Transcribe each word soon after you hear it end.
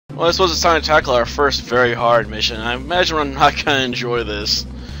Well, I suppose it's time to tackle our first very hard mission. I imagine we're not gonna enjoy this.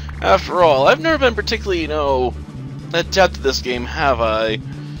 After all, I've never been particularly, adept at this game, have I?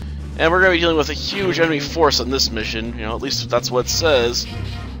 And we're gonna be dealing with a huge enemy force on this mission. At least that's what it says.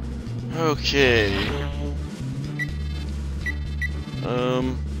 Okay.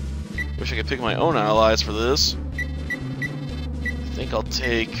 Wish I could pick my own allies for this. I think I'll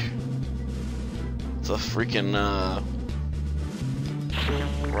take the freaking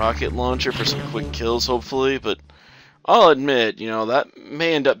rocket launcher for some quick kills, hopefully, but I'll admit, that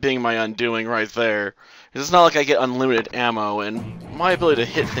may end up being my undoing right there. It's not like I get unlimited ammo, and my ability to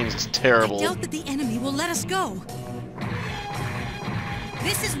hit things is terrible. I doubt that the enemy will let us go.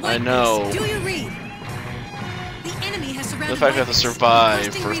 This is I know. Do you read? The enemy has surrounded The fact I have to survive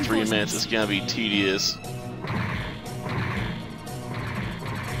requesting for 3 minutes reinforcements. is gonna be tedious.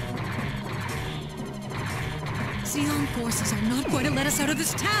 Zeon forces are not going to let us out of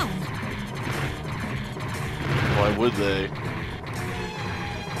this town. Why would they?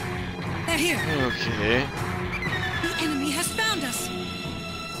 They're here. Okay. The enemy has found us.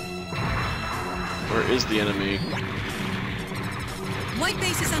 Where is the enemy? White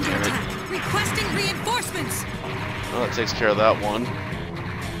base is under attack. Requesting reinforcements. Well, that takes care of that one.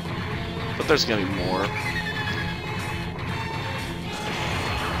 But there's gonna be more.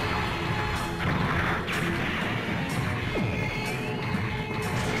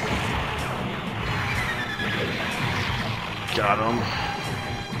 Got him.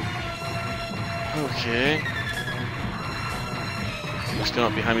 Okay. Who's coming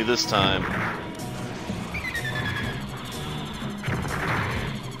up behind me this time?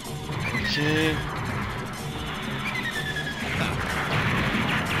 Okay.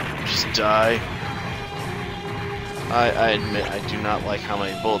 Just die. I admit I do not like how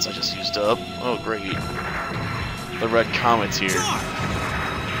many bullets I just used up. Oh great. The red comet's here.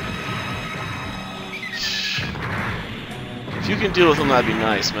 If you can deal with them, that'd be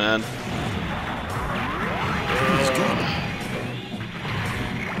nice, man.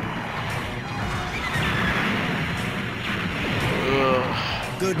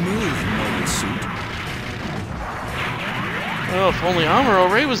 Good move, mobile suit. Oh, if only Amuro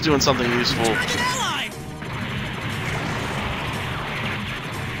Ray was doing something useful.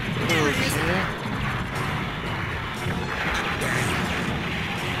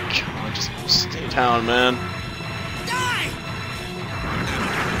 Come on, just stay down, man.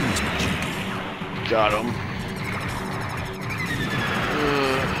 Got him.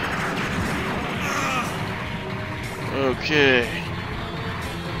 Okay.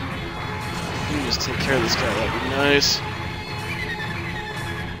 You can just take care of this guy, that'd be nice.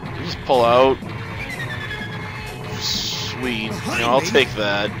 You just pull out. Sweet. I'll take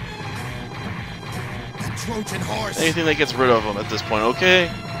that. Anything that gets rid of him at this point, okay?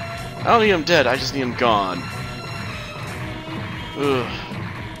 I don't need him dead, I just need him gone. Ugh.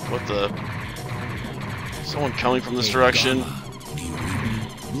 What the? Someone coming from this direction. Do you read me?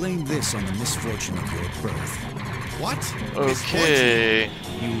 Blame this on the misfortune of your birth. What? Okay.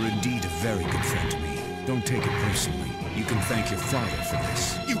 You were indeed a very good friend to me. Don't take it personally. You can thank your father for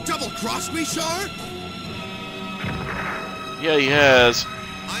this. You double-crossed me, Char? Yeah, he has.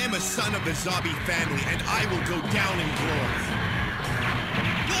 I am a son of the Zabi family, and I will go down in glory.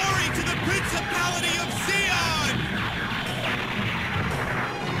 Glory to the Principality of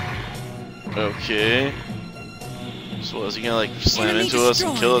Zeon! Okay. So is he gonna like slam Enemy into us and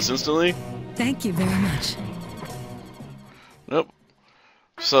destroyed. kill us instantly? Thank you very much. Nope.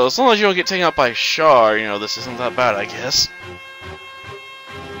 So as long as you don't get taken out by Char, this isn't that bad, I guess.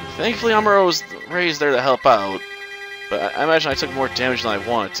 Thankfully, Amuro's Ray's there to help out, but I imagine I took more damage than I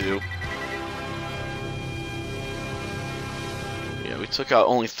wanted to. Yeah, we took out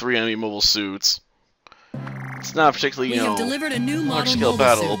only 3 enemy mobile suits. It's not particularly, We have delivered a new model large-scale mobile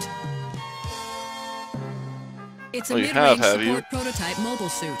battle. suit. It's a Oh, you mid-range have you? support prototype mobile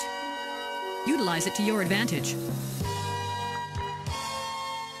suit. Utilize it to your advantage.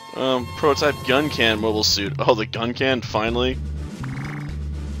 Prototype gun can mobile suit. Oh, the gun can, finally.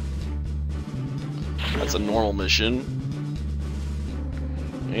 That's a normal mission.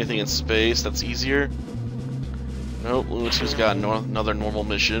 Anything in space, that's easier. Nope, Luna 2's got another normal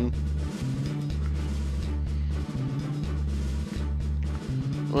mission.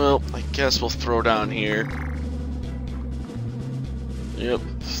 Well, I guess we'll throw down here. Yep,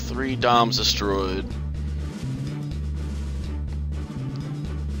 3 DOMs destroyed.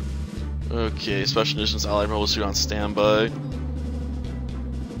 Okay, Special Editions Allied Mobile Suit on standby.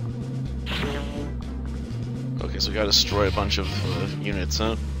 Okay, so we gotta destroy a bunch of units,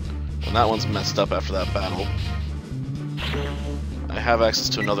 huh? And that one's messed up after that battle. I have access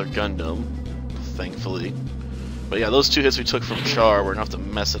to another Gundam, thankfully. But yeah, those 2 hits we took from Char were enough to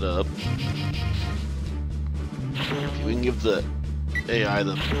mess it up. We can give the AI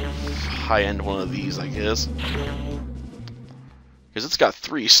the high-end one of these, I guess. Because it's got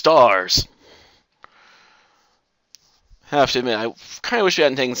 3 stars. Have to admit, I kind of wish we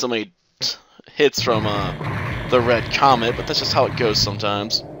hadn't taken so many hits from the Red Comet, but that's just how it goes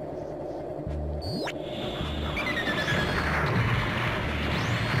sometimes.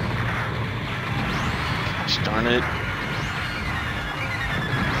 Gosh darn it.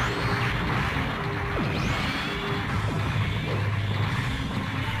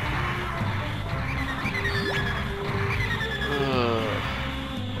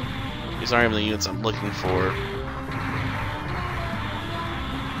 These aren't even the units I'm looking for.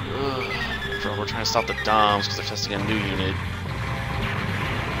 We're trying to stop the Doms because they're testing a new unit.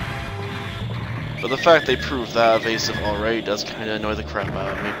 But the fact they proved that evasive already does kind of annoy the crap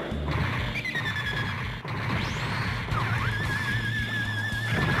out of me.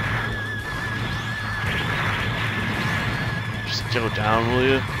 Just go down, will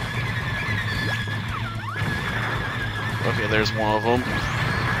you? Okay, there's one of them.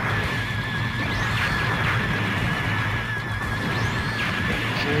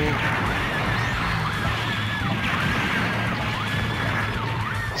 Okay.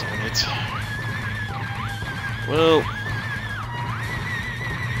 Well, where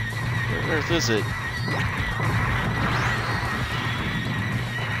on earth is it?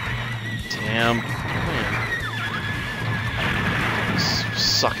 Damn. Man. It's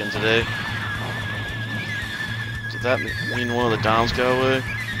sucking today. Did that mean one of the Doms got away?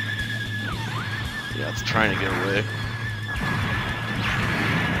 Yeah, it's trying to get away.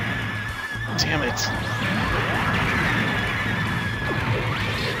 Damn it.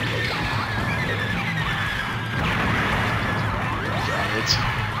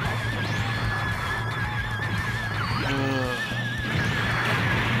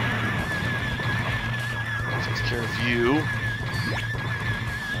 Takes care of you.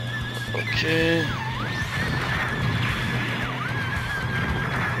 Okay.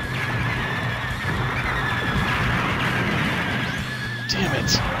 Damn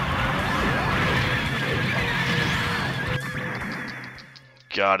it.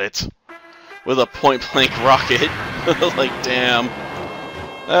 Got it. With a point-blank rocket. Like, damn.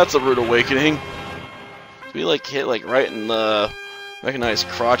 That's a rude awakening. We like hit like right in the mechanized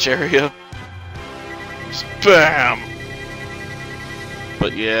crotch area. Just BAM!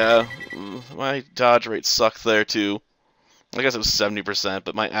 But yeah, my dodge rate sucked there too. I guess it was 70%,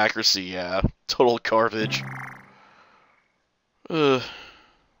 but my accuracy, yeah, total garbage.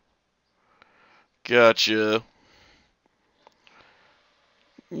 Gotcha.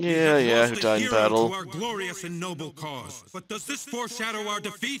 Yeah, who died in battle? To our glorious and noble cause. But does this foreshadow our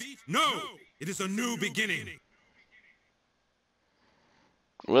defeat? No! It is a new beginning.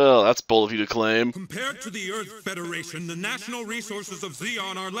 Well, that's bold of you to claim. Compared to the Earth Federation, the national resources of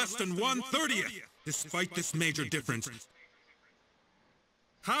Zeon are less than 1/30th, despite this major difference.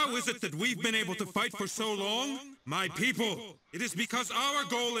 How is it that we've been able to fight for so long? My people, it is because our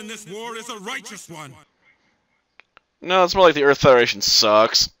goal in this war is a righteous one. No, it's more like the Earth Federation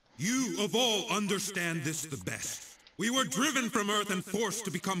sucks. You, of all, understand this the best. We were driven from Earth and forced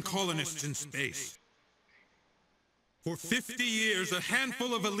to become colonists in space. For 50 years, a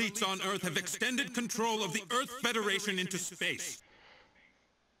handful of elites on Earth have extended control of the Earth Federation into space.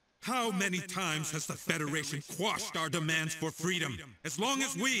 How many times has the Federation quashed our demands for freedom? As long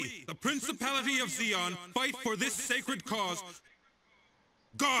as we, the Principality of Zeon, fight for this sacred cause,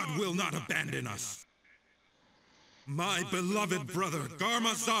 God will not abandon us. My beloved brother,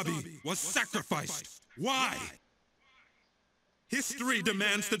 Garma Zabi, was sacrificed. Why? History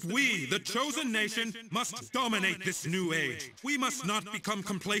demands that we, the chosen nation, must dominate this new age. We must not become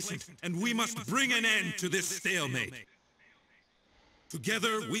complacent, and we must bring an end to this stalemate.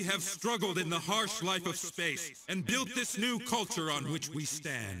 Together, we have struggled in the harsh life of space, and built this new culture on which we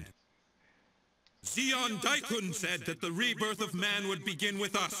stand. Zeon Daikun said that the rebirth of man would begin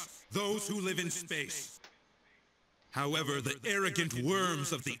with us, those who live in space. However, the arrogant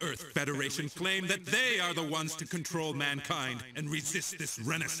worms of the Earth Federation claim that they are the ones to control mankind and resist this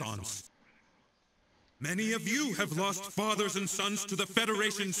renaissance. Many of you have lost fathers and sons to the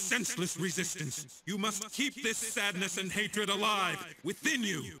Federation's senseless resistance. You must keep this sadness and hatred alive within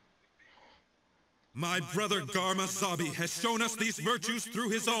you. My brother Garma Zabi has shown us these virtues through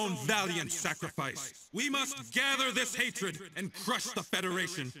his own valiant sacrifice. We must gather this hatred and crush the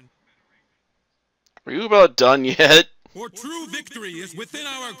Federation. Are you about done yet? For true victory is within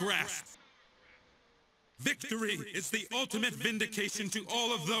our grasp. Victory is the ultimate vindication to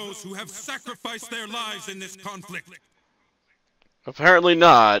all of those who have sacrificed their lives in this conflict. Apparently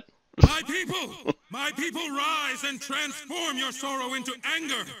not. My people rise and transform your sorrow into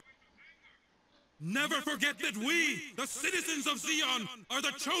anger. Never forget that we, the citizens of Zeon, are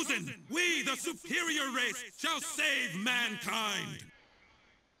the chosen. We, the superior race, shall save mankind.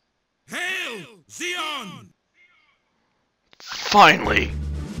 Hail, Zeon! Finally!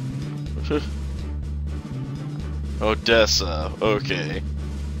 Odessa, okay.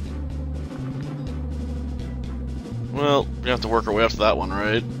 Well, we have to work our way up to that one,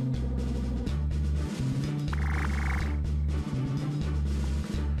 right?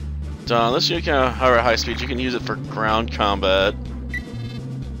 Unless you can hover at high speed, you can use it for ground combat.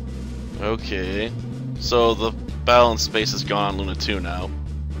 Okay. So the battle in space is gone on Luna 2 now.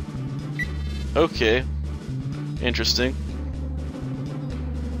 Okay. Interesting.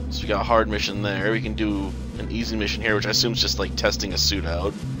 So we got a hard mission there. We can do an easy mission here, which I assume is just like testing a suit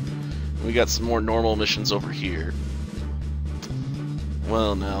out. We got some more normal missions over here.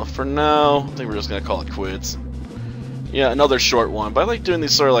 Well, now, for now, I think we're just gonna call it quits. Yeah, another short one, but I like doing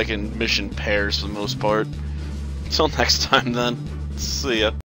these sort of like in mission pairs for the most part. Until next time then, see ya.